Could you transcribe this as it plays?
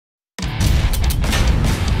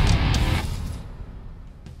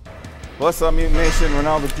What's up, Mutant Nation?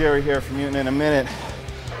 Renaldo Gairy here from Mutant in a Minute.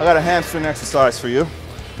 I got a hamstring exercise for you.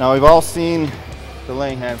 Now, we've all seen the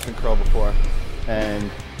laying hamstring curl before,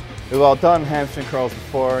 and we've all done hamstring curls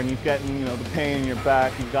before, and you've gotten, the pain in your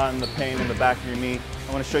back, you've gotten the pain in the back of your knee.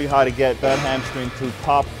 I want to show you how to get that hamstring to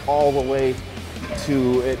pop all the way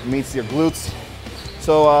to it meets your glutes.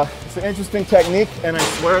 So it's an interesting technique, and I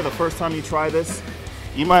swear the first time you try this,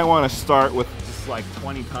 you might want to start with just like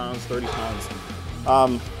 20 pounds, 30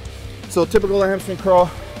 pounds. So typical hamstring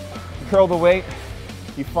curl, you curl the weight,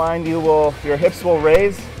 you find your hips will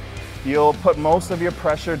raise, you'll put most of your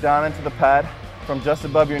pressure down into the pad from just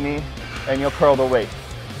above your knee, and you'll curl the weight.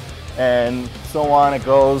 And so on it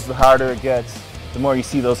goes, the harder it gets, the more you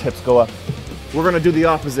see those hips go up. We're gonna do the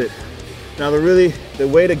opposite. Now the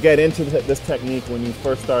way to get into this technique when you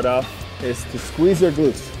first start off is to squeeze your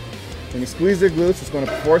glutes. When you squeeze your glutes, it's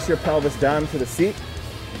gonna force your pelvis down to the seat.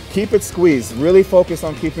 Keep it squeezed. Really focus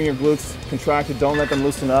on keeping your glutes contracted. Don't let them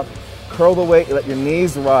loosen up. Curl the weight, let your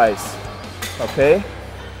knees rise, okay?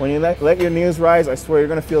 When you let your knees rise, I swear you're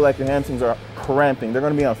gonna feel like your hamstrings are cramping. They're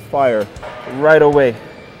gonna be on fire right away.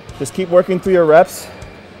 Just keep working through your reps.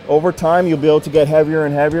 Over time, you'll be able to get heavier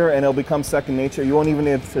and heavier, and it'll become second nature. You won't even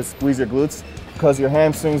need to squeeze your glutes because your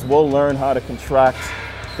hamstrings will learn how to contract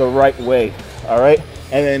the right way, all right?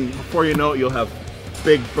 And then before you know it, you'll have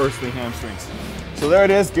big bursting hamstrings. So there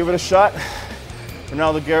it is, give it a shot.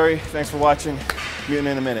 Renaldo Gairy, thanks for watching. Mutant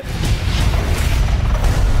in a Minute.